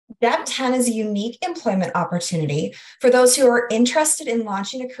Dev10 is a unique employment opportunity for those who are interested in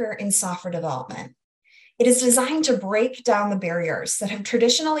launching a career in software development. It is designed to break down the barriers that have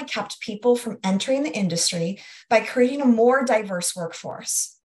traditionally kept people from entering the industry by creating a more diverse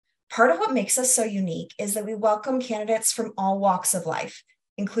workforce. Part of what makes us so unique is that we welcome candidates from all walks of life,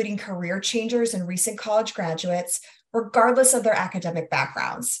 including career changers and recent college graduates, regardless of their academic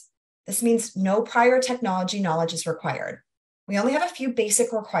backgrounds. This means no prior technology knowledge is required. We only have a few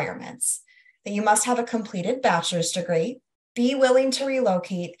basic requirements: that you must have a completed bachelor's degree, be willing to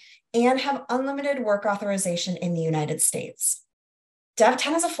relocate, and have unlimited work authorization in the United States.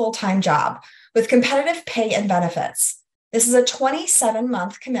 Dev10 is a full-time job with competitive pay and benefits. This is a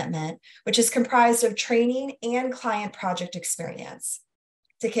 27-month commitment, which is comprised of training and client project experience.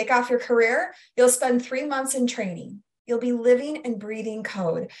 To kick off your career, you'll spend 3 months in training. You'll be living and breathing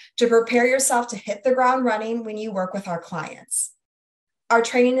code to prepare yourself to hit the ground running when you work with our clients. Our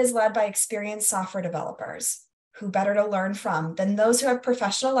training is led by experienced software developers. Who better to learn from than those who have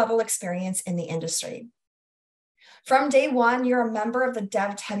professional level experience in the industry? From day one, you're a member of the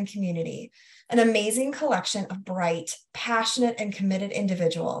Dev10 community, an amazing collection of bright, passionate, and committed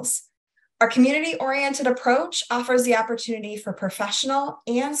individuals. Our community-oriented approach offers the opportunity for professional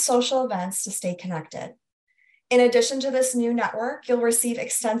and social events to stay connected. In addition to this new network, you'll receive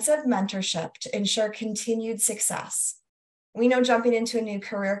extensive mentorship to ensure continued success. We know jumping into a new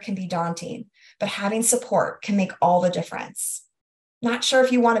career can be daunting, but having support can make all the difference. Not sure if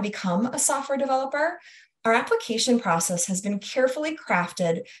you want to become a software developer? Our application process has been carefully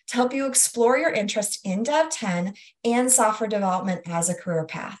crafted to help you explore your interest in Dev10 and software development as a career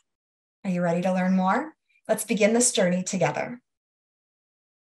path. Are you ready to learn more? Let's begin this journey together.